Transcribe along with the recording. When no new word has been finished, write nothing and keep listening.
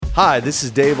Hi, this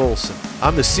is Dave Olson.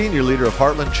 I'm the senior leader of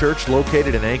Heartland Church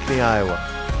located in Ankeny, Iowa.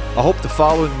 I hope the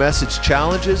following message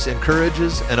challenges,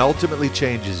 encourages, and ultimately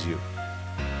changes you.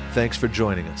 Thanks for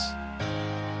joining us.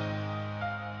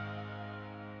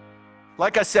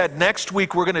 Like I said, next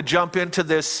week we're going to jump into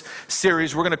this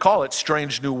series. We're going to call it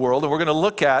Strange New World, and we're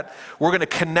going to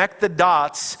connect the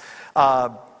dots.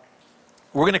 We're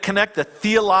going to connect the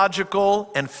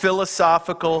theological and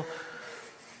philosophical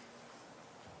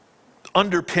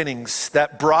underpinnings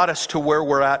that brought us to where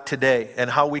we're at today and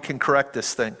how we can correct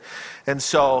this thing. And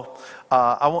so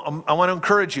I want to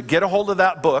encourage you, get a hold of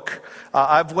that book.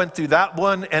 I've went through that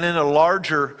one and in a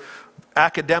larger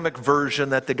academic version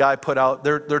that the guy put out.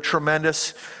 They're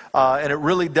tremendous, and it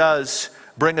really does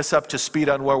bring us up to speed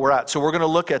on where we're at. So we're going to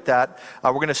look at that.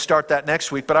 We're going to start that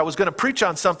next week. But I was going to preach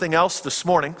on something else this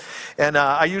morning, and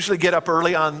I usually get up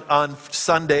early on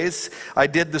Sundays. I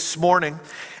did this morning,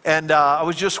 and I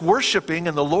was just worshiping,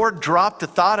 and the Lord dropped a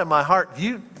thought in my heart.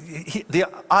 The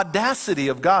audacity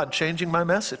of God changing my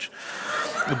message.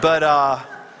 But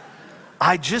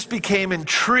I just became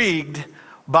intrigued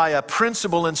by a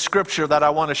principle in Scripture that I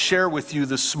want to share with you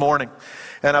this morning.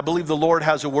 And I believe the Lord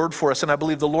has a word for us, and I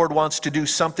believe the Lord wants to do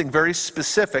something very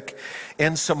specific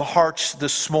in some hearts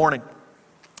this morning.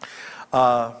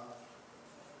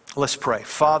 Let's pray.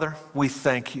 Father, we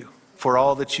thank you for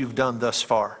all that you've done thus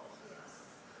far.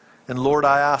 And Lord,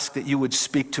 I ask that you would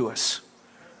speak to us.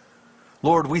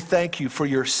 Lord, we thank you for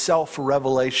your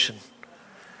self-revelation,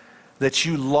 that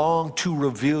you long to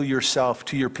reveal yourself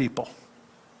to your people.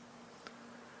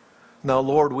 Now,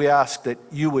 Lord, we ask that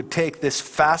you would take this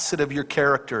facet of your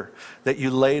character that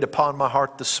you laid upon my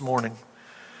heart this morning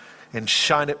and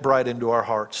shine it bright into our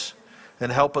hearts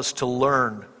and help us to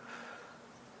learn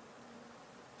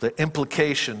the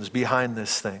implications behind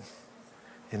this thing.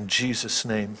 In Jesus'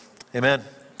 name, amen.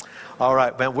 All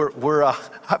right, man,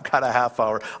 I've got a half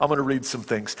hour. I'm going to read some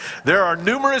things. There are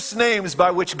numerous names by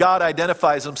which God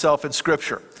identifies himself in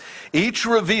Scripture. Each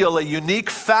reveal a unique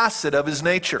facet of his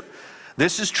nature.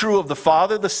 This is true of the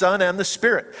Father, the Son, and the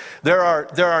Spirit. There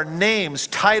are names,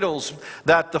 titles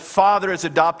that the Father has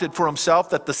adopted for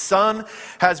himself, that the Son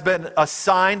has been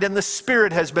assigned, and the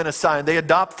Spirit has been assigned. They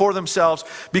adopt for themselves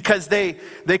because they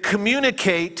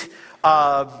communicate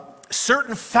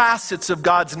certain facets of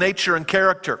God's nature and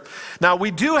character. Now,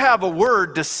 we do have a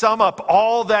word to sum up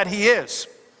all that he is.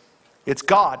 It's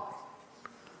God.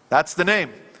 That's the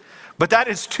name. But that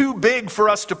is too big for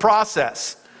us to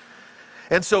process.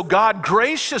 And so God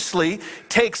graciously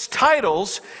takes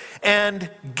titles and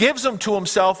gives them to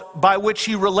himself by which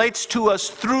he relates to us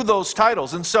through those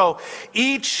titles. And so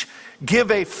each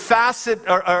give a facet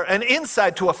or an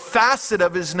insight to a facet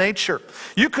of his nature.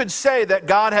 You could say that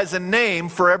God has a name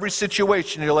for every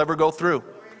situation you'll ever go through.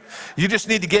 You just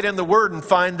need to get in the Word and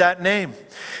find that name.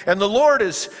 And the Lord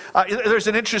is, there's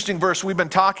an interesting verse. We've been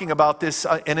talking about this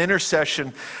in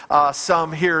intercession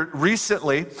some here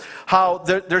recently. How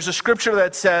there's a scripture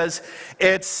that says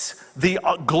it's the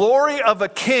glory of a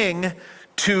king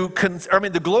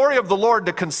the glory of the Lord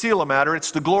to conceal a matter.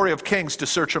 It's the glory of kings to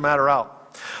search a matter out.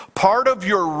 Part of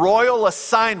your royal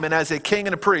assignment as a king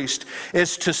and a priest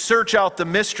is to search out the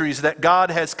mysteries that God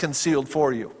has concealed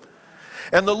for you.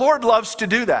 And the Lord loves to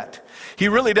do that. He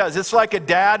really does. It's like a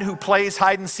dad who plays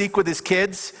hide and seek with his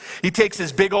kids. He takes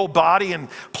his big old body and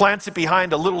plants it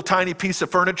behind a little tiny piece of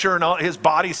furniture, and his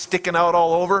body's sticking out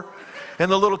all over.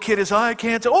 And the little kid is, I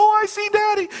can't say, I see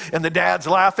daddy. And the dad's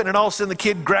laughing, and all of a sudden the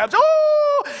kid grabs,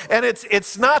 and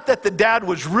it's not that the dad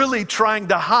was really trying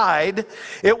to hide.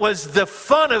 It was the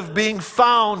fun of being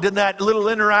found in that little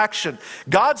interaction.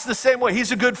 God's the same way.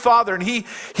 He's a good father, and he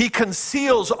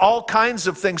conceals all kinds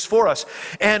of things for us.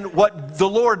 And what the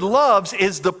Lord loves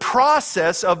is the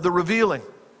process of the revealing.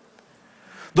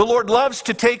 The Lord loves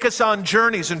to take us on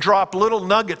journeys and drop little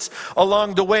nuggets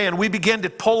along the way, and we begin to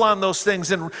pull on those things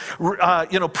and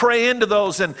pray into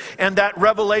those, and that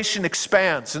revelation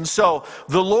expands. And so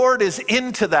the Lord is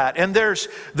into that, and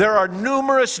there are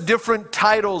numerous different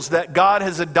titles that God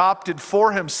has adopted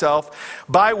for himself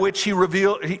by which he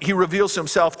reveals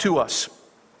himself to us.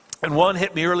 And one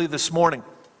hit me early this morning.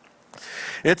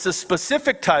 It's a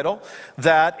specific title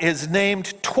that is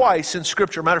named twice in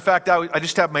Scripture. Matter of fact, I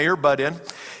just have my earbud in,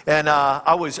 and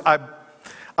I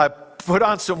put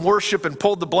on some worship and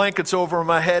pulled the blankets over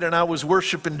my head, and I was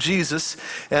worshiping Jesus,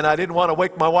 and I didn't want to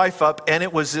wake my wife up, and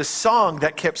it was this song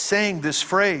that kept saying this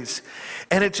phrase,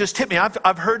 and it just hit me.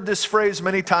 I've heard this phrase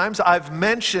many times. I've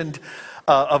mentioned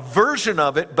a version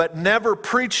of it, but never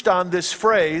preached on this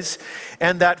phrase,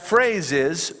 and that phrase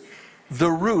is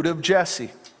the root of Jesse.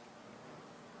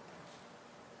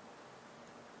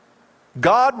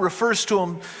 God refers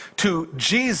to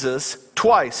Jesus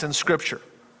twice in Scripture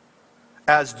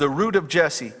as the root of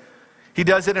Jesse. He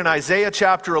does it in Isaiah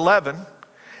chapter 11,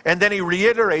 and then he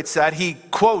reiterates that. He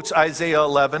quotes Isaiah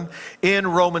 11 in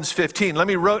Romans 15. Let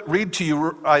me read to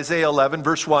you Isaiah 11,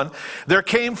 verse 1. There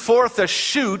came forth a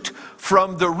shoot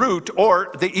from the root,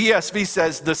 or the ESV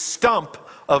says the stump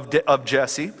of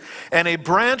Jesse, and a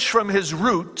branch from his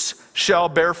roots shall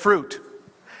bear fruit.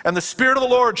 And the Spirit of the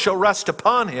Lord shall rest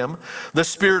upon him, the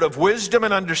Spirit of wisdom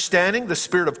and understanding, the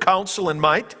Spirit of counsel and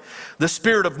might, the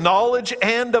Spirit of knowledge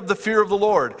and of the fear of the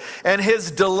Lord. And his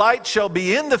delight shall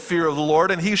be in the fear of the Lord,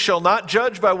 and he shall not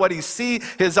judge by what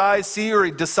his eyes see,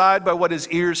 or decide by what his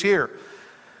ears hear.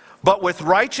 But with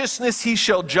righteousness he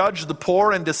shall judge the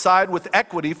poor, and decide with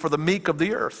equity for the meek of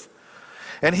the earth.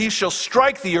 And he shall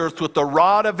strike the earth with the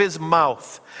rod of his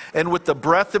mouth, and with the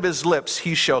breath of his lips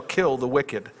he shall kill the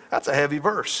wicked. That's a heavy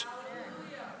verse.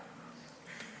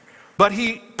 But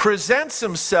he presents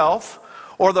himself,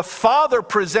 or the Father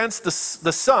presents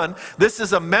the Son. This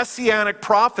is a messianic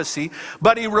prophecy,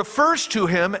 but he refers to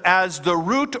him as the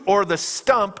root or the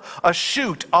stump, a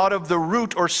shoot out of the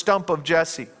root or stump of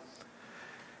Jesse.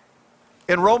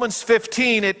 In Romans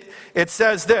 15, it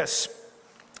says this,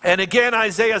 and again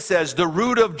Isaiah says, the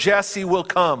root of Jesse will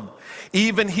come.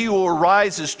 Even he who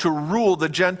arises to rule the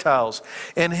Gentiles.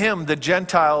 In him the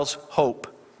Gentiles hope.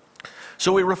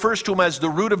 So he refers to him as the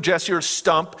root of Jesse, or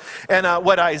stump. And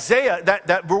what Isaiah,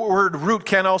 that word root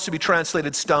can also be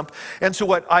translated stump. And so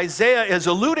what Isaiah is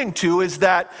alluding to is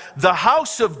that the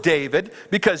house of David,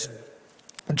 because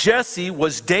Jesse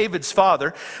was David's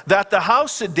father, that the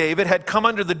house of David had come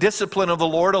under the discipline of the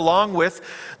Lord, along with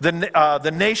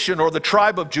the nation, or the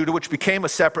tribe of Judah, which became a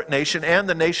separate nation, and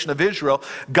the nation of Israel.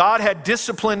 God had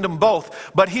disciplined them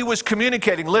both, but he was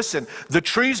communicating, listen, the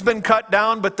tree's been cut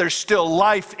down, but there's still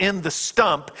life in the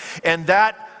stump, and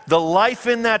that the life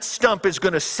in that stump is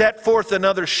going to set forth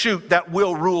another shoot that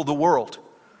will rule the world.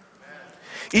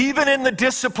 Even in the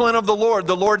discipline of the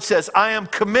Lord says, I am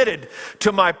committed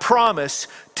to my promise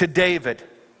to David.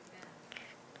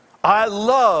 I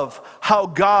love how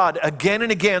God, again and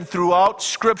again throughout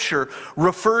Scripture,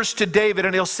 refers to David.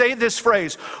 And he'll say this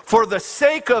phrase, for the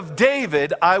sake of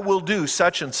David, I will do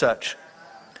such and such.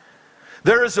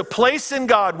 There is a place in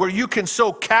God where you can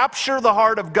so capture the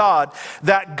heart of God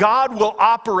that God will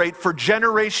operate for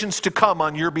generations to come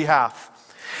on your behalf.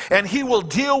 And he will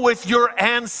deal with your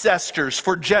ancestors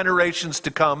for generations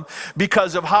to come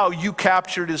because of how you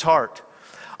captured his heart.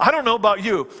 I don't know about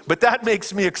you, but that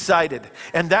makes me excited,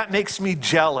 and that makes me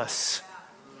jealous.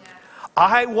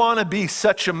 I want to be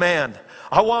such a man.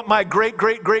 I want my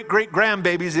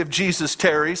great-great-great-great-grandbabies, if Jesus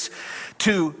tarries,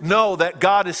 to know that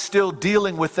God is still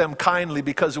dealing with them kindly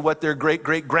because of what their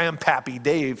great-great-grandpappy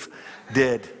Dave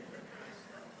did.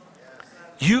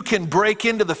 You can break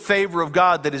into the favor of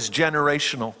God that is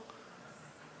generational.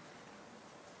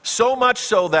 So much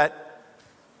so that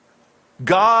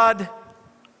God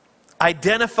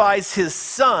identifies his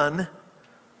son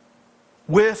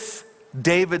with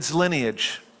David's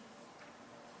lineage.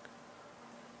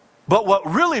 But what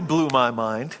really blew my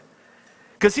mind,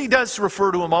 because he does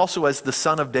refer to him also as the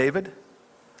son of David,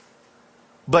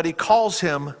 but he calls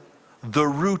him the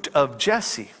root of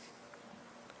Jesse.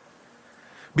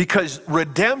 Because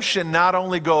redemption not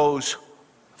only goes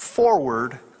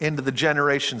forward into the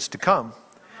generations to come,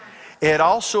 it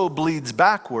also bleeds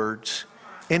backwards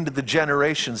into the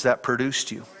generations that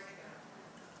produced you.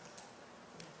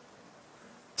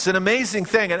 It's an amazing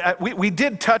thing. And we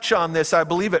did touch on this, I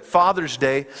believe, at Father's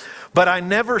Day, but I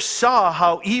never saw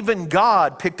how even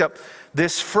God picked up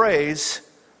this phrase,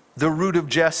 the root of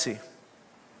Jesse.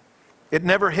 It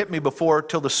never hit me before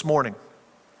till this morning.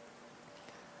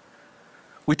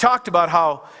 We talked about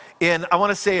how I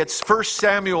want to say it's 1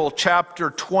 Samuel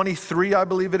chapter 23, I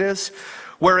believe it is,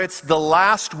 where it's the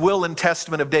last will and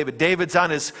testament of David. David's on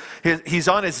he's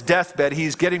on his deathbed.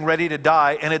 He's getting ready to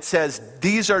die. And it says,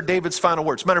 these are David's final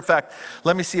words. Matter of fact,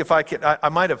 let me see if I can. I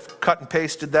might have cut and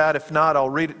pasted that. If not, I'll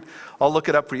read it. I'll look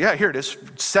it up for you. Yeah, here it is.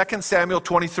 2 Samuel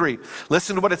 23.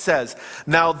 Listen to what it says.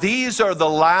 Now these are the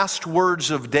last words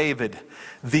of David,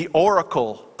 the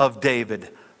oracle of David,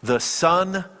 the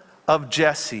son of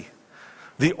Jesse,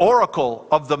 the oracle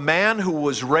of the man who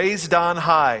was raised on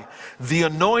high, the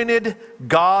anointed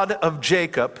God of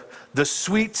Jacob, the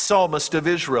sweet psalmist of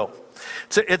Israel.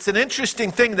 It's an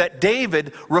interesting thing that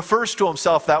David refers to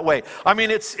himself that way. I mean,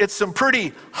 it's some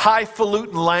pretty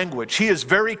highfalutin language. He is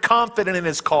very confident in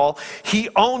his call. He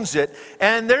owns it.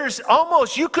 And there's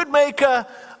almost, you could make a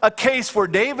case where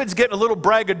David's getting a little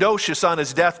braggadocious on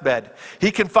his deathbed.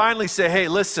 He can finally say, hey,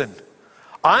 listen,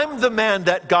 I'm the man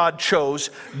that God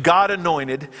chose, God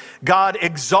anointed, God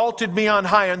exalted me on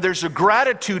high. And there's a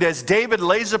gratitude as David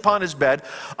lays upon his bed,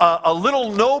 a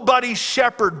little nobody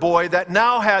shepherd boy that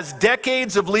now has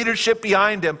decades of leadership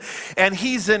behind him. And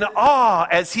he's in awe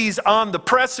as he's on the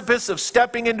precipice of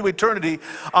stepping into eternity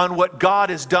on what God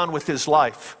has done with his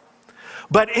life.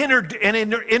 But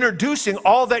introducing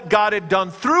all that God had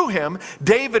done through him,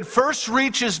 David first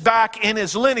reaches back in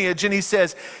his lineage and he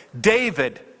says,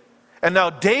 David. And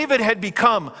now David had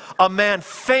become a man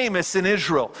famous in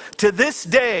Israel. To this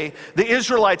day, the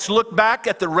Israelites look back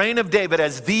at the reign of David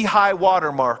as the high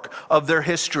watermark of their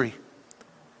history.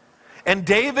 And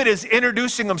David is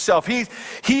introducing himself.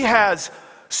 He has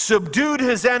subdued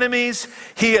his enemies.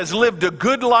 He has lived a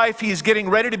good life. He's getting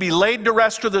ready to be laid to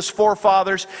rest with his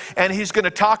forefathers. And he's going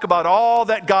to talk about all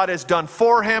that God has done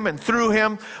for him and through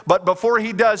him. But before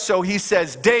he does so, he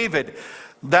says, David,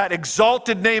 that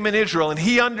exalted name in Israel, and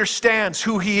he understands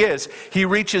who he is. He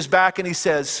reaches back and he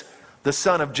says, the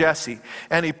son of Jesse.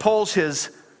 And he pulls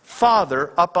his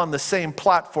father up on the same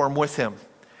platform with him.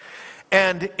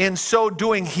 And in so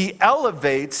doing, he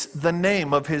elevates the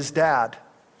name of his dad.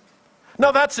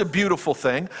 Now that's a beautiful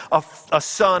thing, a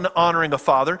son honoring a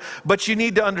father, but you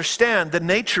need to understand the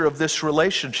nature of this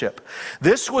relationship.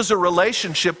 This was a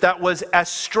relationship that was a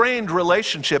strained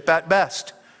relationship at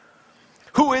best.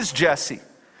 Who is Jesse?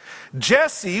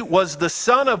 Jesse was the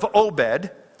son of Obed,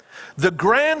 the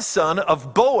grandson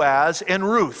of Boaz and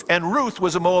Ruth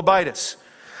was a Moabitess.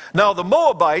 Now the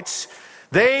Moabites,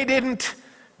 they didn't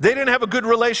have a good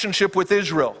relationship with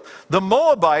Israel. The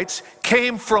Moabites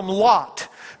came from Lot.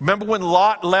 Remember when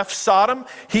Lot left Sodom?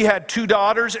 He had 2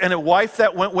 daughters and a wife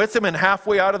that went with him, and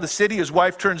halfway out of the city, his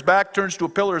wife turns back, turns to a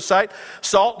pillar of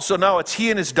salt. So now it's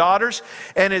he and his daughters.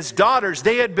 And his daughters,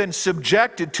 they had been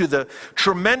subjected to the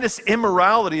tremendous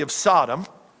immorality of Sodom.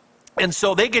 And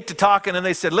so they get to talking and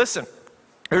they said, listen,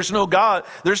 there's no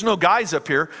guys up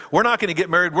here. We're not going to get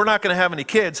married. We're not going to have any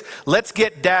kids. Let's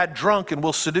get dad drunk and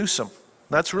we'll seduce him.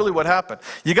 That's really what happened.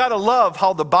 You got to love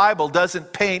how the Bible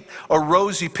doesn't paint a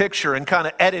rosy picture and kind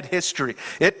of edit history.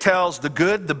 It tells the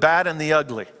good, the bad, and the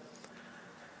ugly.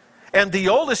 And the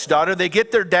oldest daughter, they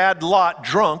get their dad Lot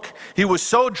drunk. He was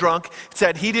so drunk, it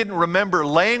said he didn't remember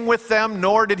laying with them,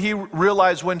 nor did he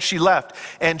realize when she left.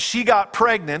 And she got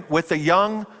pregnant with a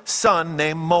young son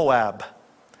named Moab.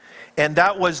 And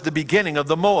that was the beginning of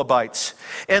the Moabites.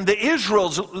 And the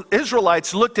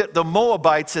Israelites looked at the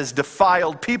Moabites as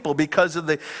defiled people because of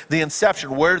the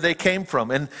inception, where they came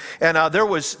from. And there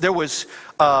was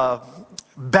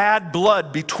bad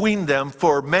blood between them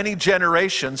for many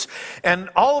generations. And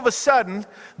all of a sudden,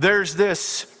 there's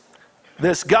this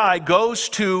guy goes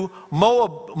to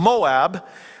Moab,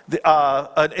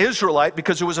 an Israelite,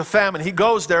 because there was a famine. He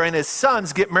goes there, and his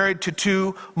sons get married to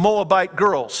 2 Moabite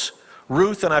girls.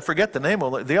 Ruth, and I forget the name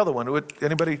of the other one. Would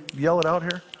anybody yell it out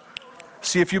here?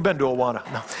 See if you've been to Awana.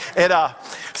 No. And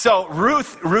so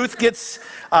Ruth gets,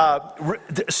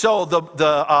 so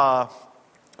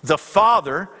the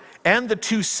father and the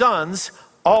 2 sons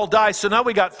all die. So now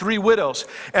we got 3 widows,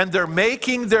 and they're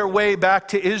making their way back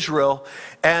to Israel.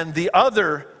 And the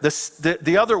other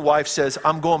wife says,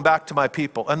 I'm going back to my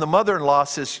people. And the mother-in-law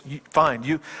says,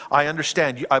 fine, I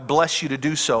understand. I bless you to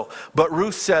do so. But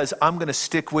Ruth says, I'm going to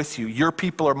stick with you. Your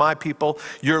people are my people.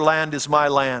 Your land is my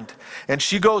land. And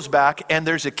she goes back, and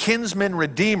there's a kinsman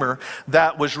redeemer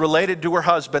that was related to her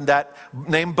husband that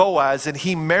named Boaz, and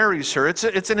he marries her. It's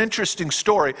an interesting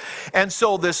story. And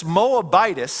so this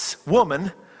Moabitess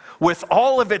woman, with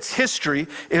all of its history,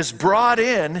 is brought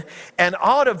in, and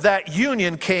out of that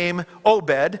union came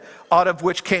Obed, out of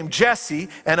which came Jesse,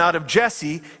 and out of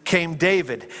Jesse came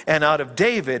David, and out of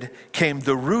David came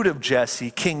the root of Jesse,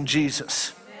 King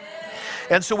Jesus.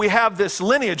 And so we have this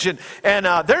lineage, and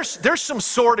there's some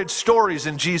sordid stories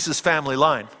in Jesus' family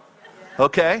line,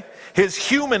 okay? His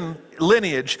human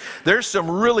lineage, there's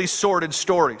some really sordid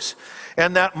stories,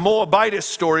 and that Moabitess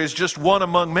story is just one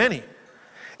among many.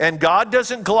 And God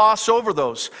doesn't gloss over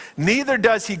those. Neither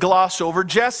does he gloss over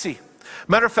Jesse.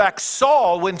 Matter of fact,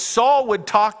 Saul, when Saul would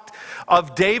talk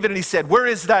of David and he said, where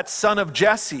is that son of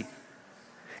Jesse?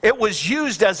 It was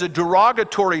used as a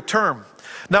derogatory term.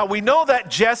 Now we know that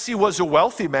Jesse was a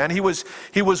wealthy man. He was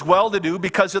well-to-do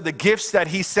because of the gifts that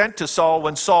he sent to Saul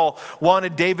when Saul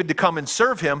wanted David to come and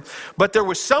serve him. But there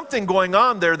was something going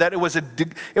on there that it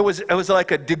was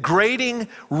like a degrading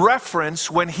reference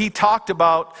when he talked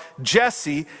about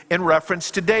Jesse in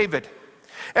reference to David.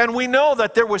 And we know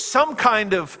that there was some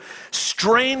kind of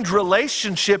strained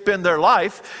relationship in their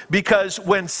life, because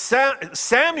when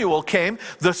Samuel came,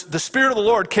 the Spirit of the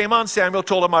Lord came on Samuel,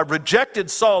 told him, I've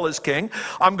rejected Saul as king.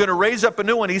 I'm going to raise up a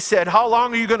new one. He said, how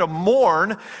long are you going to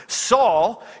mourn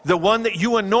Saul, the one that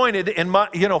you anointed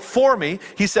for me?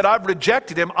 He said, I've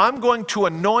rejected him. I'm going to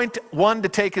anoint one to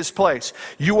take his place.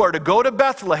 You are to go to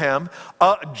Bethlehem,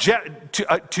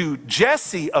 to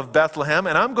Jesse of Bethlehem,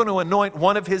 and I'm going to anoint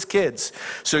one of his kids.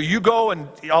 So you go and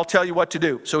I'll tell you what to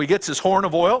do. So he gets his horn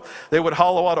of oil. They would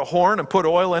hollow out a horn and put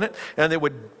oil in it, and they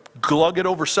would glug it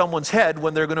over someone's head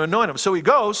when they're going to anoint him. So he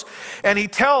goes and he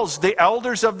tells the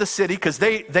elders of the city, because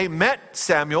they met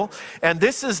Samuel, and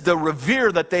this is the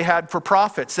revere that they had for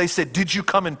prophets. They said, did you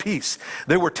come in peace?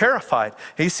 They were terrified.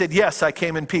 He said, yes, I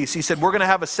came in peace. He said, we're going to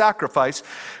have a sacrifice.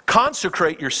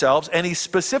 Consecrate yourselves. And he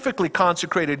specifically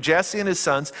consecrated Jesse and his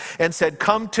sons and said,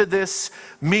 come to this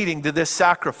meeting, to this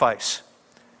sacrifice.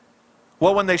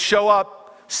 Well, when they show up,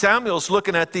 Samuel's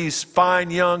looking at these fine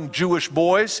young Jewish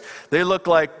boys. They look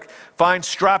like fine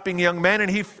strapping young men, and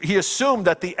he assumed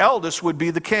that the eldest would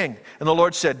be the king. And the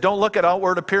Lord said, don't look at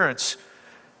outward appearance.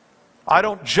 I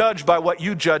don't judge by what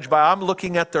you judge by. I'm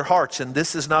looking at their hearts, and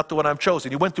this is not the one I've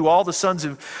chosen. He went through all the sons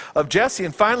of Jesse,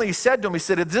 and finally he said to him, he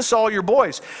said, is this all your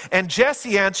boys? And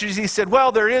Jesse answers, he said,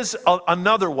 well, there is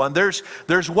another one. There's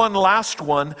one last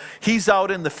one. He's out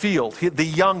in the field, the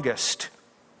youngest.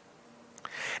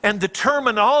 And the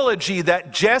terminology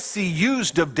that Jesse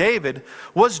used of David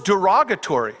was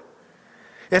derogatory.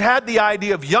 It had the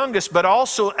idea of youngest, but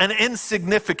also an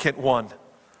insignificant one.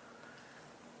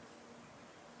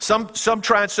 Some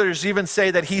translators even say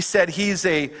that he said he's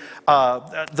the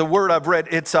word I've read,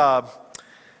 it's a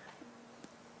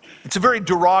very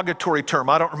derogatory term.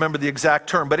 I don't remember the exact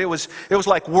term, but it was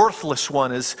like worthless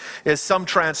one, as some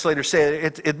translators say.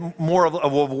 It more of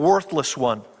a worthless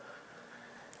one.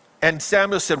 And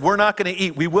Samuel said, we're not going to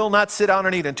eat. We will not sit down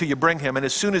and eat until you bring him. And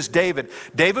as soon as David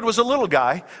was a little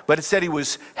guy, but it said he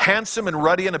was handsome and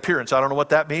ruddy in appearance. I don't know what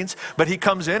that means, but he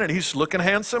comes in and he's looking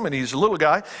handsome and he's a little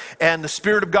guy. And the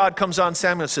Spirit of God comes on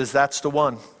Samuel and says, that's the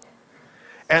one.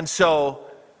 And so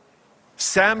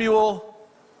Samuel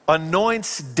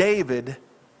anoints David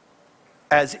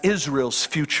as Israel's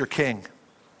future king.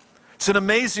 It's an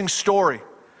amazing story.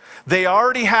 They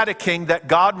already had a king that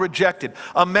God rejected,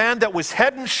 a man that was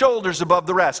head and shoulders above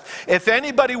the rest. If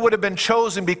anybody would have been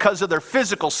chosen because of their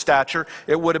physical stature,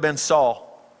 it would have been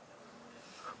Saul.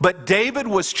 But David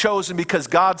was chosen because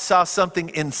God saw something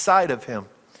inside of him,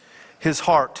 his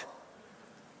heart.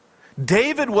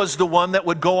 David was the one that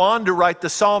would go on to write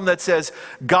the psalm that says,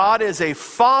 God is a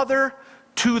father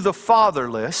to the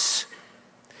fatherless,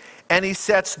 and he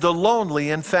sets the lonely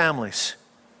in families.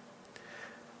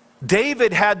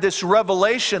 David had this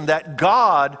revelation that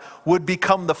God would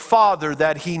become the father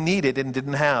that he needed and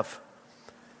didn't have.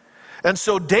 And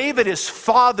so David is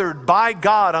fathered by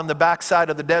God on the backside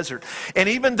of the desert. And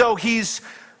even though he's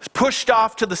pushed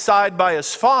off to the side by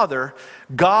his father,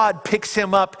 God picks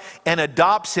him up and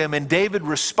adopts him, and David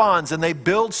responds, and they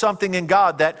build something in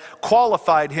God that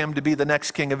qualified him to be the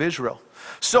next king of Israel.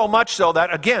 So much so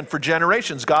that, again, for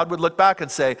generations, God would look back and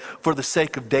say, for the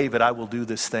sake of David, I will do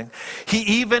this thing. He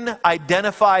even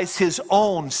identifies his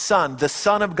own son, the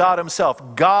Son of God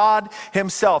himself. God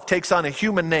himself takes on a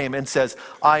human name and says,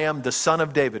 I am the son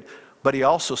of David. But he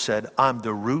also said, I'm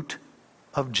the root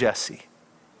of Jesse.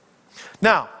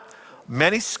 Now,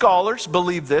 many scholars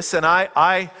believe this, and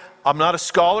I'm not a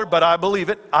scholar, but I believe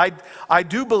it. I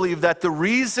do believe that the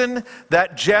reason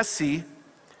that Jesse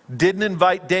didn't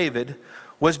invite David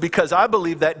was because I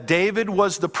believe that David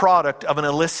was the product of an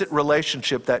illicit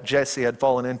relationship that Jesse had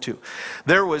fallen into.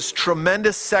 There was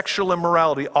tremendous sexual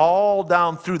immorality all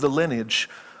down through the lineage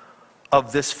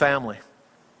of this family.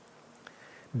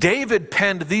 David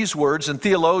penned these words, and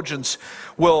theologians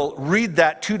will read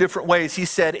that two different ways. He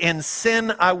said, in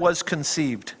sin I was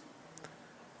conceived.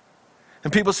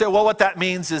 And people say, well, what that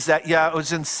means is that, yeah, it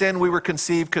was in sin we were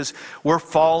conceived because we're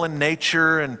fallen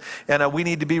nature and we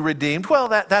need to be redeemed. Well,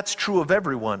 that's true of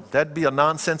everyone. That'd be a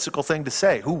nonsensical thing to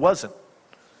say. Who wasn't?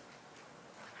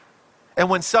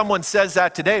 And when someone says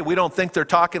that today, we don't think they're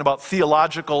talking about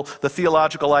the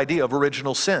theological idea of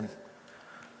original sin.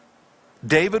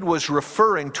 David was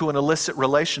referring to an illicit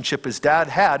relationship his dad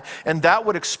had, and that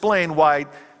would explain why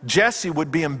Jesse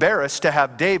would be embarrassed to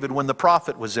have David when the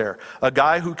prophet was there. A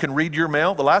guy who can read your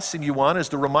mail, the last thing you want is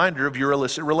the reminder of your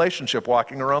illicit relationship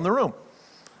walking around the room.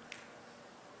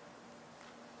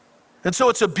 And so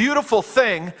it's a beautiful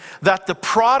thing that the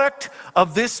product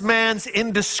of this man's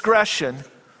indiscretion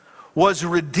was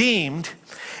redeemed,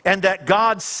 and that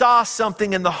God saw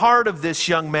something in the heart of this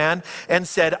young man and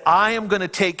said, I am going to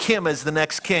take him as the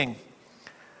next king.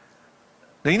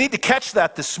 Now you need to catch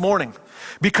that this morning,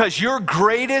 because your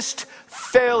greatest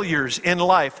failures in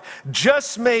life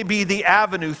just may be the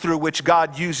avenue through which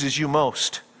God uses you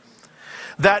most.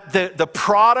 That the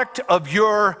product of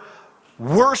your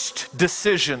worst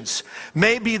decisions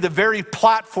may be the very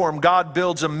platform God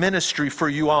builds a ministry for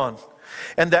you on.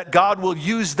 And that God will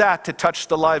use that to touch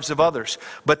the lives of others.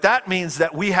 But that means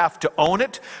that we have to own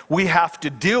it, we have to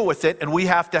deal with it, and we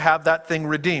have to have that thing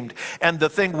redeemed. And the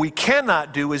thing we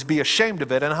cannot do is be ashamed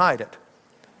of it and hide it,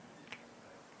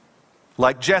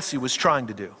 like Jesse was trying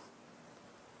to do.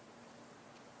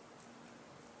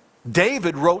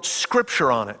 David wrote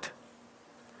scripture on it.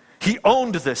 He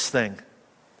owned this thing.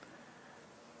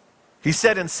 He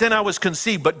said, in sin I was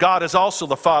conceived, but God is also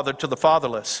the father to the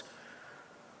fatherless.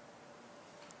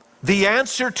 The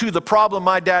answer to the problem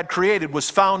my dad created was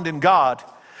found in God.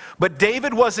 But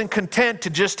David wasn't content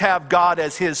to just have God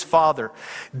as his father.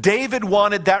 David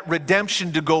wanted that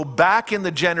redemption to go back in the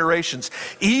generations.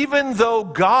 Even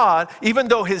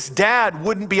though his dad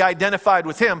wouldn't be identified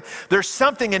with him, there's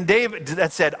something in David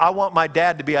that said, I want my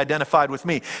dad to be identified with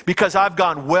me, because I've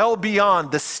gone well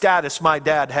beyond the status my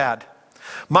dad had.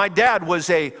 My dad was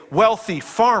a wealthy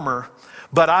farmer,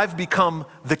 but I've become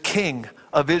the king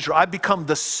of Israel. I've become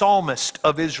the psalmist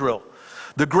of Israel,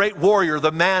 the great warrior,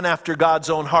 the man after God's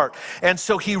own heart. And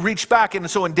so he reached back, and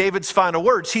so in David's final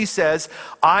words, he says,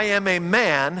 I am a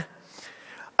man,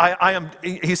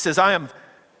 he says, I am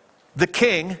the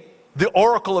king, the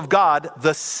oracle of God,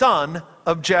 the son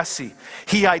of Jesse.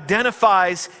 He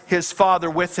identifies his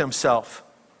father with himself.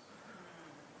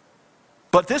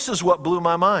 But this is what blew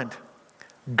my mind.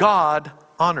 God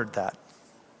honored that.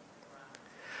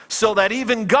 So that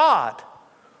even God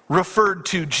referred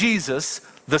to Jesus,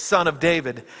 the son of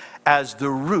David, as the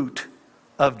root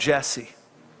of Jesse.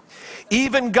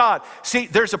 Even God. See,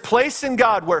 there's a place in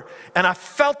God where, and I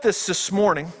felt this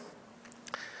morning,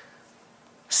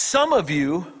 some of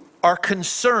you are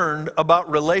concerned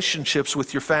about relationships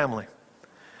with your family.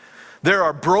 There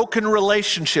are broken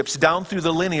relationships down through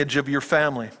the lineage of your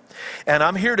family. And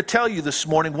I'm here to tell you this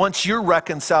morning, once you're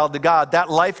reconciled to God,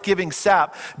 that life-giving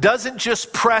sap doesn't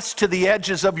just press to the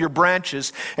edges of your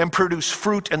branches and produce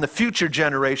fruit in the future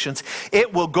generations.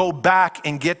 It will go back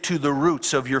and get to the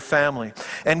roots of your family.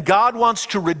 And God wants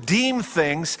to redeem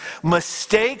things,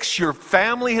 mistakes your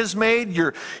family has made,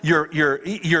 your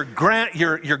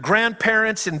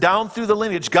grandparents, and down through the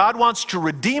lineage. God wants to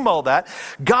redeem all that.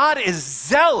 God is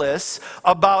zealous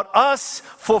about us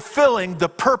fulfilling the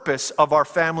purpose of our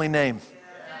family name.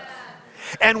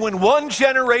 And when one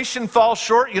generation falls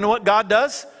short, you know what God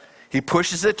does? He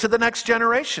pushes it to the next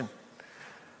generation.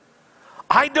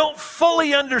 I don't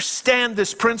fully understand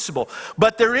this principle,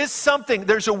 but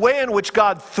there's a way in which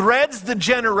God threads the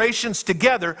generations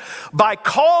together by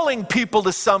calling people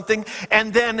to something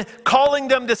and then calling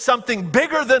them to something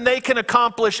bigger than they can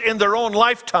accomplish in their own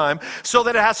lifetime, so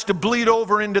that it has to bleed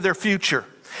over into their future.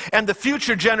 And the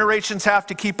future generations have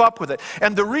to keep up with it.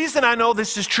 And the reason I know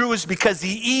this is true is because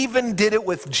he even did it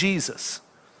with Jesus.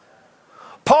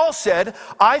 Paul said,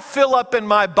 I fill up in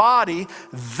my body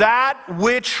that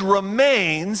which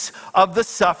remains of the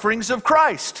sufferings of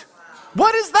Christ.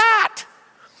 What is that?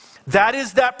 That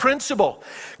is that principle.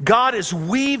 God is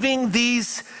weaving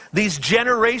these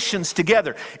generations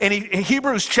together. In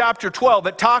Hebrews chapter 12,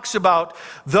 it talks about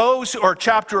those, or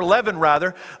chapter 11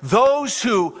 rather, those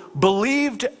who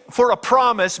believed for a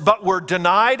promise but were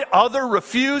denied, other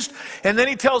refused, and then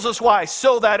he tells us why.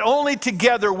 So that only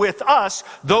together with us,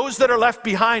 those that are left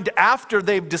behind after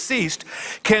they've deceased,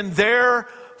 can the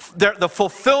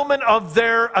fulfillment of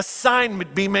their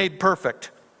assignment be made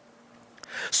perfect.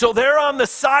 So they're on the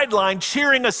sideline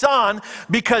cheering us on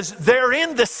because they're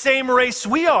in the same race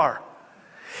we are.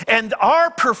 And our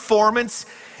performance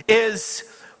is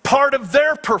part of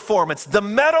their performance. The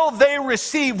medal they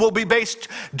receive will be based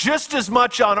just as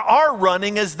much on our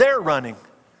running as their running.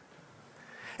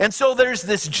 And so there's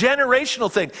this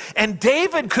generational thing. And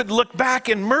David could look back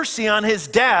in mercy on his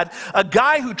dad, a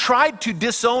guy who tried to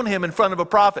disown him in front of a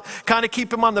prophet, kind of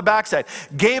keep him on the backside,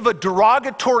 gave a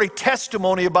derogatory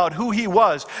testimony about who he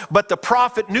was, but the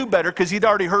prophet knew better because he'd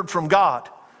already heard from God.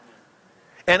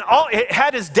 And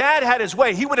had his dad had his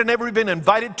way, he would have never been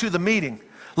invited to the meeting,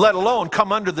 let alone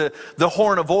come under the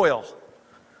horn of oil.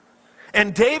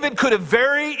 And David could have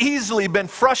very easily been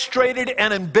frustrated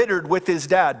and embittered with his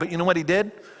dad. But you know what he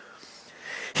did?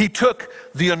 He took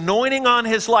the anointing on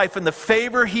his life and the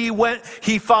favor he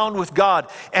found with God,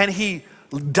 and he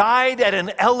died at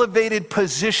an elevated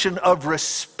position of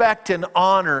respect and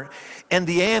honor in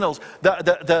the annals,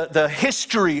 the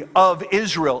history of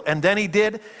Israel. And then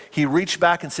he reached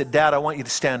back and said, Dad, I want you to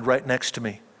stand right next to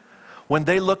me. When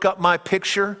they look up my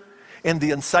picture in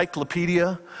the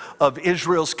encyclopedia of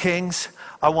Israel's kings,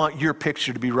 I want your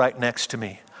picture to be right next to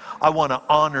me. I want to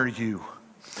honor you.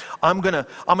 I'm gonna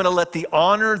let the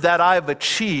honor that I've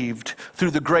achieved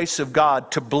through the grace of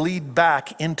God to bleed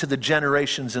back into the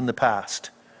generations in the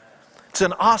past. It's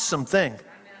an awesome thing.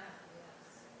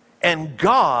 And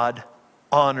God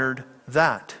honored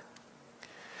that.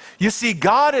 You see,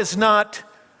 God is not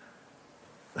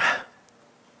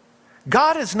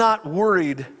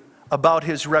worried about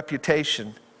his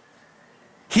reputation.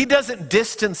 He doesn't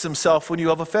distance himself when you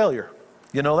have a failure.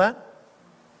 You know that?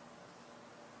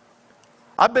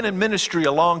 I've been in ministry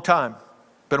a long time.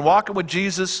 Been walking with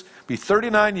Jesus, be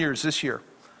 39 years this year.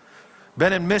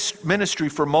 Been in ministry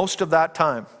for most of that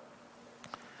time.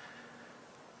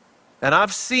 And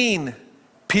I've seen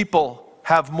people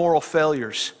have moral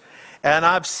failures. And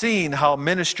I've seen how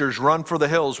ministers run for the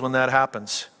hills when that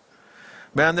happens.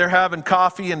 Man, they're having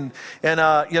coffee and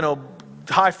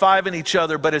high-fiving each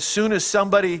other, but as soon as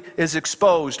somebody is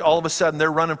exposed, all of a sudden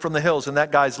they're running from the hills and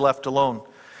that guy's left alone.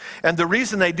 And the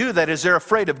reason they do that is they're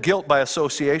afraid of guilt by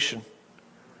association.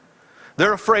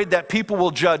 They're afraid that people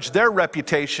will judge their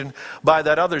reputation by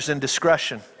that other's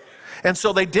indiscretion. And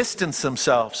so they distance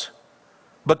themselves.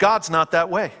 But God's not that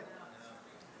way.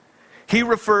 He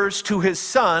refers to his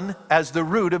son as the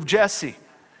root of Jesse.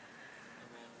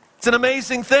 It's an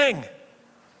amazing thing.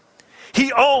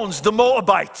 He owns the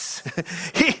Moabites.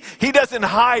 He doesn't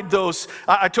hide those.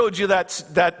 I told you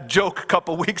that joke a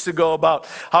couple weeks ago about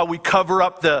how we cover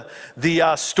up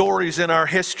the stories in our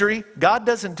history. God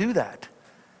doesn't do that.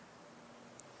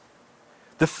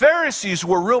 The Pharisees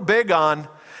were real big on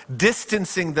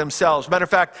distancing themselves. Matter of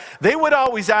fact, they would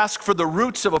always ask for the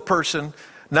roots of a person,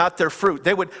 not their fruit.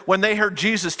 When they heard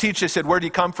Jesus teach, they said, where did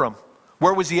he come from?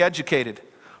 Where was he educated?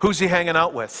 Who's he hanging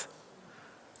out with?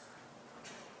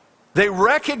 They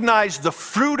recognized the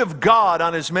fruit of God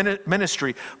on his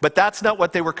ministry, but that's not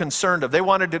what they were concerned of. They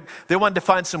wanted to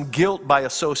find some guilt by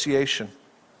association.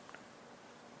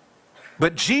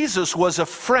 But Jesus was a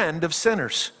friend of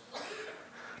sinners.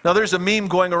 Now there's a meme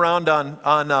going around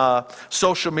on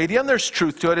social media, and there's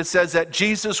truth to it. It says that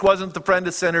Jesus wasn't the friend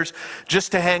of sinners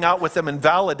just to hang out with them and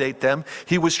validate them.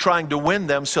 He was trying to win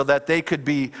them so that they could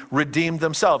be redeemed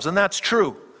themselves, and that's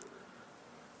true.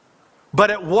 But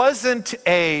it wasn't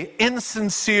an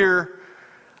insincere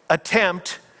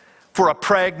attempt for a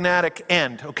pragmatic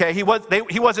end, okay? He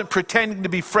wasn't pretending to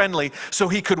be friendly so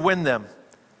he could win them.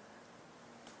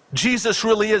 Jesus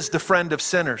really is the friend of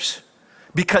sinners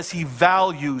because he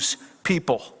values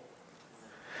people.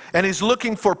 And he's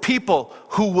looking for people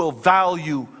who will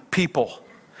value people.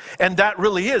 And that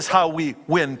really is how we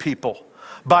win people,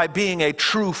 by being a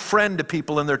true friend to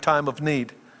people in their time of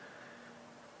need.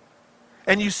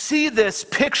 And you see this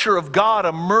picture of God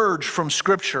emerge from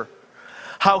Scripture.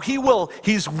 How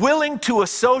he's willing to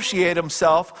associate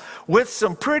himself with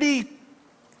some pretty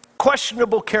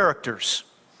questionable characters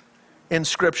in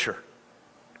Scripture.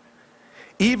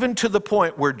 Even to the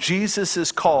point where Jesus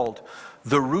is called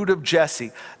the root of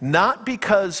Jesse, not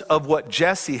because of what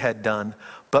Jesse had done,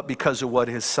 but because of what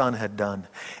his son had done.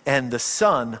 And the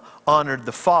son honored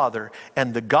the father,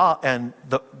 and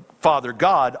the Father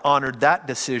God honored that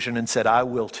decision and said, I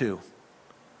will too.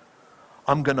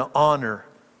 I'm going to honor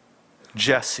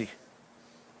Jesse.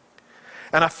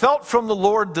 And I felt from the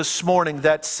Lord this morning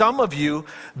that some of you,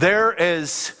 there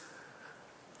is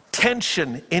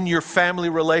tension in your family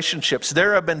relationships.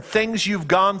 There have been things you've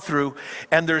gone through,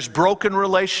 and there's broken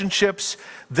relationships,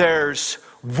 there's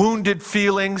wounded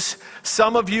feelings.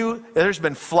 Some of you, there's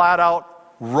been flat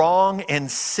out wrong and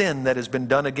sin that has been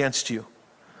done against you.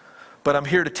 But I'm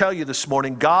here to tell you this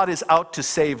morning, God is out to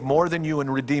save more than you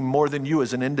and redeem more than you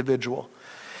as an individual.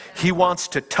 He wants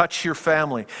to touch your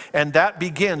family. And that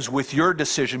begins with your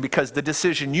decision, because the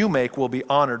decision you make will be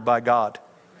honored by God.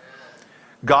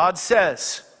 God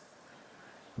says,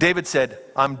 David said,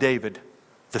 I'm David,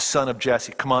 the son of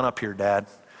Jesse. Come on up here, Dad.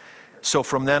 So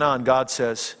from then on, God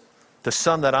says, the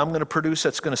son that I'm going to produce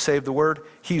that's going to save the word,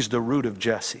 he's the root of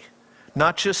Jesse.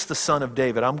 Not just the son of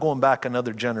David. I'm going back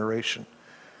another generation.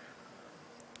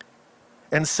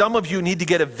 And some of you need to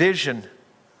get a vision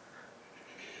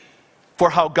for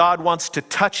how God wants to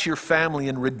touch your family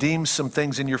and redeem some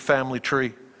things in your family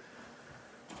tree.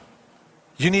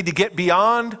 You need to get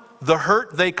beyond the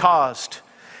hurt they caused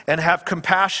and have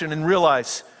compassion and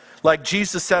realize, like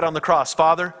Jesus said on the cross,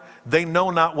 Father, they know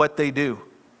not what they do.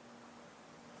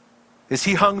 As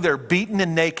he hung there beaten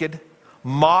and naked,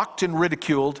 mocked and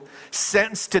ridiculed,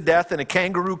 sentenced to death in a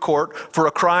kangaroo court for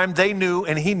a crime they knew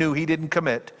and he knew he didn't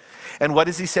commit. And what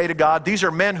does he say to God? These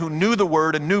are men who knew the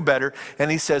word and knew better. And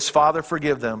he says, Father,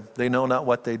 forgive them. They know not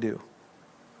what they do.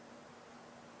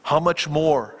 How much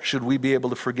more should we be able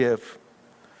to forgive?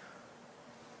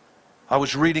 I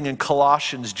was reading in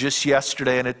Colossians just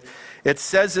yesterday, and it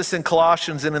says this in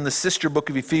Colossians, and in the sister book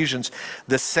of Ephesians,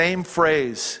 the same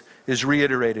phrase is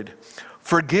reiterated.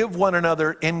 Forgive one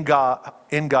another in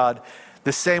God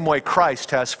the same way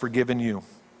Christ has forgiven you.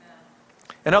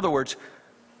 In other words,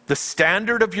 the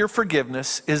standard of your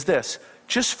forgiveness is this.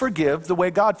 Just forgive the way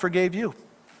God forgave you.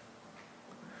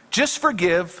 Just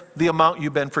forgive the amount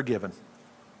you've been forgiven.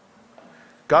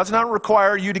 God's not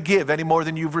requiring you to give any more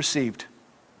than you've received.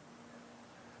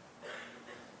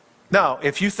 Now,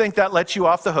 if you think that lets you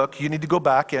off the hook, you need to go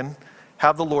back and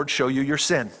have the Lord show you your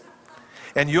sin.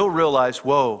 And you'll realize,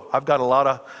 whoa, I've got a lot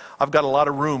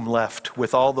of room left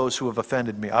with all those who have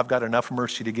offended me. I've got enough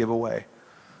mercy to give away.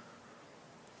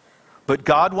 But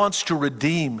God wants to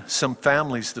redeem some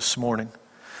families this morning.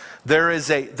 There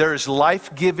is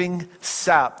life-giving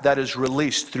sap that is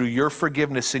released through your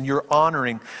forgiveness and your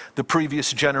honoring the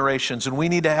previous generations. And we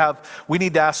need to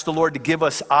ask the Lord to give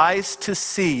us eyes to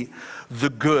see the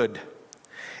good.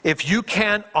 If you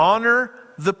can't honor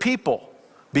the people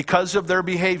because of their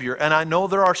behavior, and I know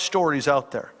there are stories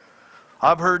out there.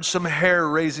 I've heard some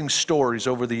hair-raising stories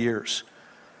over the years.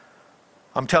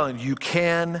 I'm telling you, you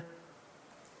can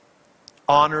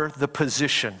honor the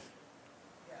position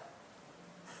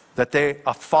that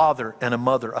a father and a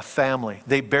mother, a family,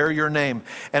 they bear your name.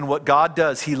 And what God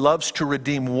does, he loves to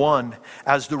redeem one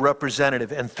as the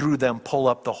representative and through them pull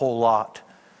up the whole lot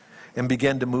and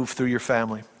begin to move through your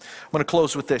family. I'm going to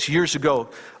close with this. Years ago,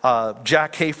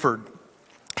 Jack Hayford,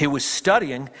 he was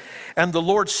studying and the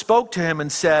Lord spoke to him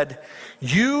and said,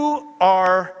 you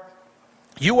are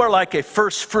like a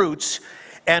first fruits.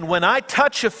 And when I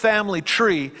touch a family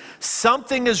tree,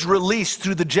 something is released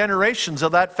through the generations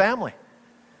of that family.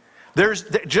 There's,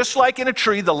 just like in a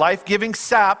tree, the life-giving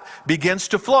sap begins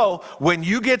to flow. When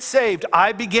you get saved,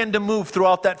 I begin to move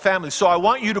throughout that family. So I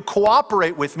want you to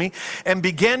cooperate with me and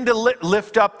begin to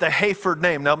lift up the Hayford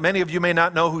name. Now, many of you may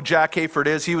not know who Jack Hayford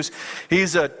is.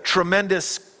 He's a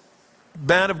tremendous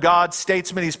man of God,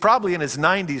 statesman. He's probably in his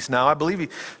 90s now. I believe he's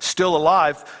still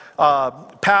alive.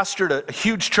 Pastored a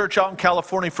huge church out in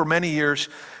California for many years.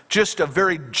 Just a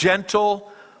very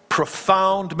gentle,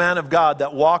 profound man of God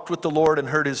that walked with the Lord and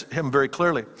heard him very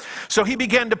clearly. So he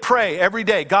began to pray every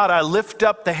day. God, I lift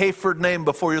up the Hayford name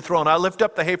before your throne. I lift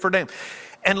up the Hayford name.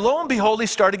 And lo and behold, he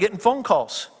started getting phone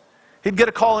calls. He'd get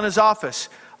a call in his office.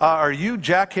 Are you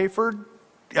Jack Hayford?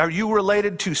 Are you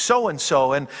related to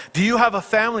so-and-so? And do you have a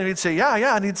family? And he'd say,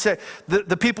 yeah. And he'd say,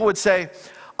 the people would say,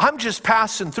 I'm just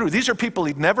passing through. These are people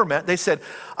he'd never met. They said,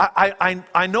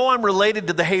 I know I'm related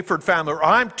to the Hayford family, or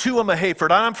I'm a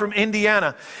Hayford. I'm from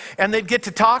Indiana. And they'd get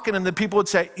to talking, and the people would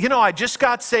say, I just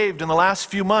got saved in the last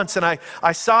few months, and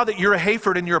I saw that you're a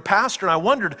Hayford and you're a pastor, and I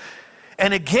wondered.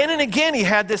 And again, he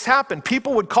had this happen.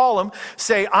 People would call him,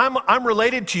 say, I'm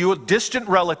related to you, a distant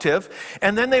relative.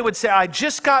 And then they would say, I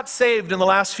just got saved in the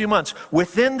last few months.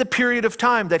 Within the period of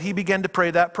time that he began to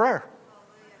pray that prayer.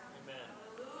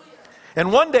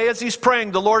 And one day as he's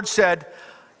praying, the Lord said,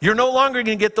 you're no longer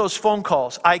going to get those phone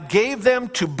calls. I gave them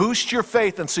to boost your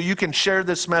faith and so you can share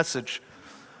this message.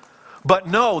 But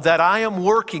know that I am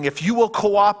working. If you will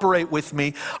cooperate with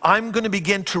me, I'm going to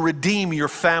begin to redeem your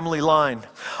family line.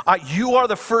 You are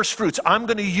the first fruits. I'm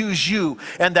going to use you.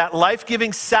 And that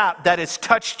life-giving sap that has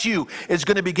touched you is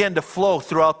going to begin to flow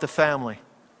throughout the family.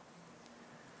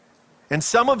 And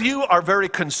some of you are very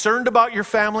concerned about your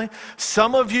family.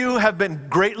 Some of you have been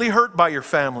greatly hurt by your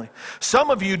family. Some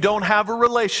of you don't have a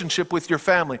relationship with your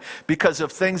family because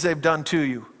of things they've done to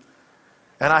you.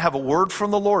 And I have a word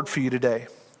from the Lord for you today.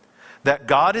 That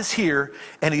God is here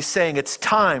and he's saying it's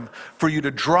time for you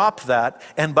to drop that.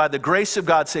 And by the grace of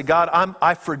God, say, God,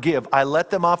 I forgive. I let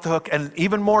them off the hook. And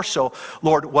even more so,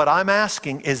 Lord, what I'm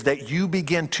asking is that you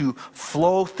begin to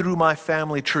flow through my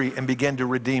family tree and begin to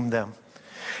redeem them.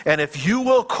 And if you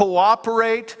will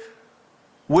cooperate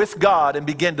with God and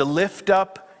begin to lift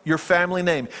up your family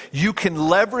name, you can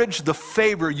leverage the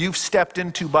favor you've stepped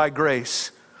into by grace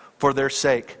for their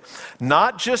sake.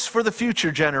 Not just for the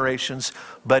future generations,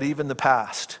 but even the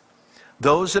past.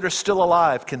 Those that are still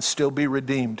alive can still be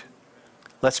redeemed.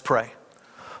 Let's pray.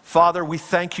 Father, we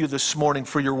thank you this morning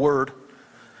for your word.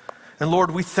 And Lord,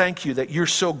 we thank you that you're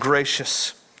so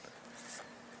gracious,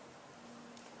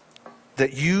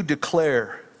 that you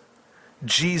declare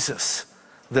Jesus,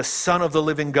 the Son of the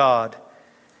living God,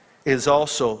 is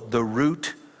also the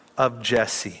root of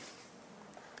Jesse.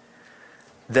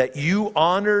 that you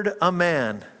honored a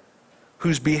man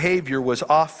whose behavior was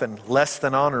often less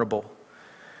than honorable,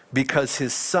 because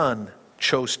his son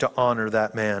chose to honor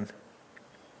that man.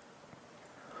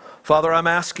 Father, I'm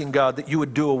asking, God, that you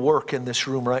would do a work in this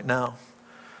room right now.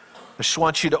 I just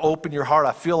want you to open your heart.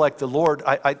 I feel like the Lord,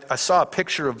 I saw a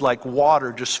picture of like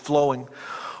water just flowing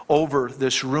over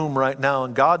this room right now,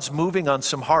 and God's moving on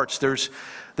some hearts. There's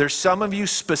some of you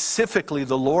specifically,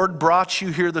 the Lord brought you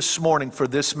here this morning for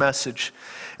this message,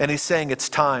 and He's saying it's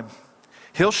time.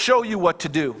 He'll show you what to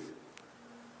do,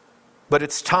 but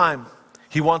it's time.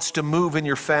 He wants to move in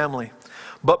your family.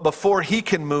 But before He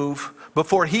can move,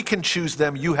 before He can choose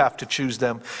them, you have to choose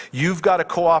them. You've got to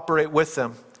cooperate with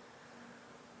them.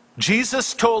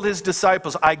 Jesus told His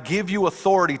disciples, I give you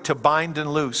authority to bind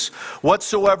and loose.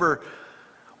 Whatsoever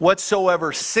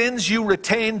sins you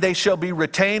retain, they shall be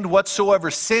retained.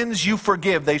 Whatsoever sins you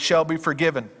forgive, they shall be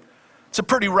forgiven. It's a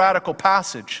pretty radical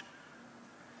passage.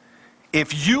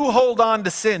 If you hold on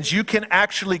to sins, you can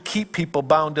actually keep people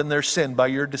bound in their sin by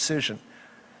your decision.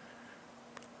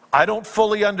 I don't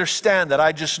fully understand that.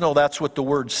 I just know that's what the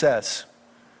Word says.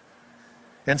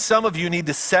 And some of you need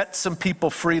to set some people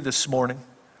free this morning.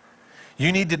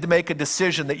 You need to make a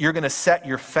decision that you're going to set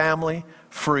your family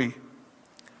free.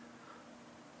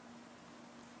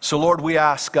 So Lord, we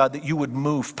ask, God, that you would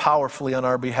move powerfully on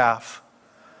our behalf.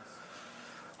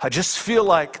 I just feel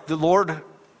like the Lord,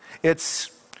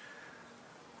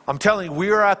 I'm telling you,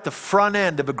 we are at the front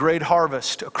end of a great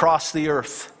harvest across the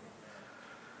earth.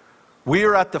 We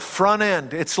are at the front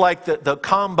end. It's like the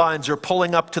combines are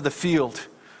pulling up to the field.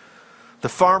 The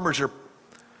farmers are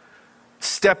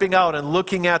stepping out and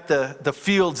looking at the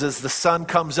fields as the sun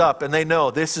comes up, and they know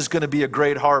this is going to be a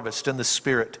great harvest in the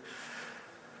Spirit.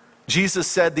 Jesus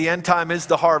said the end time is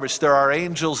the harvest. There are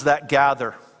angels that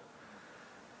gather.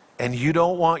 And you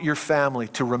don't want your family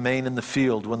to remain in the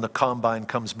field when the combine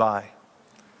comes by.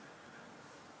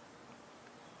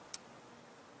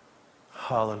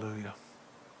 Hallelujah.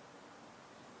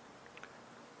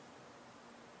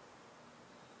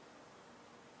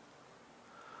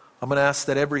 I'm going to ask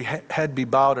that every head be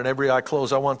bowed and every eye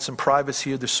closed. I want some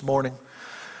privacy here this morning.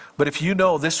 But if you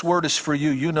know this word is for you,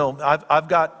 you know I've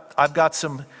got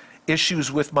some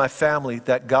issues with my family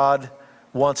that God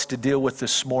wants to deal with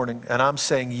this morning. And I'm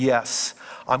saying, yes,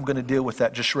 I'm going to deal with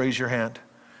that. Just raise your hand.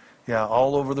 Yeah,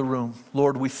 all over the room.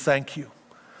 Lord, we thank you.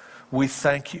 We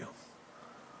thank you.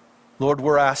 Lord,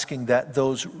 we're asking that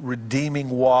those redeeming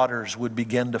waters would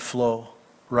begin to flow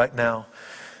right now.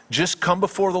 Just come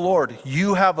before the Lord.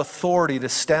 You have authority to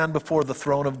stand before the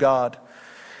throne of God.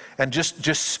 And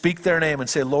just speak their name and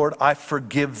say, Lord, I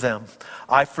forgive them.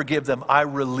 I forgive them. I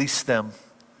release them.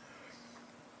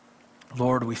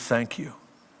 Lord, we thank you.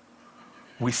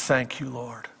 We thank you,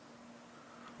 Lord.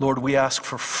 Lord, we ask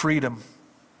for freedom.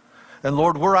 And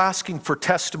Lord, we're asking for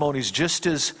testimonies just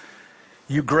as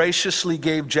you graciously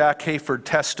gave Jack Hayford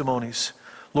testimonies.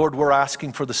 Lord, we're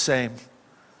asking for the same.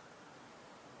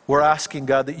 We're asking,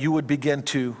 God, that you would begin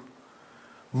to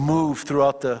move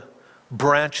throughout the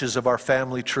branches of our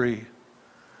family tree.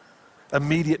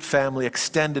 Immediate family,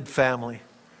 extended family.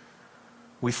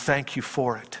 We thank you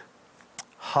for it.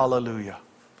 Hallelujah.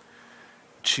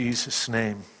 In Jesus'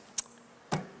 name,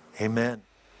 amen.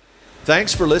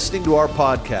 Thanks for listening to our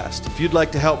podcast. If you'd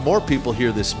like to help more people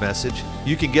hear this message,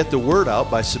 you can get the word out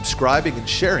by subscribing and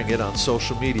sharing it on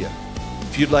social media.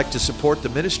 If you'd like to support the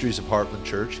ministries of Heartland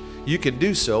Church, you can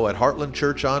do so at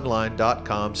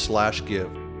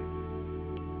heartlandchurchonline.com/give.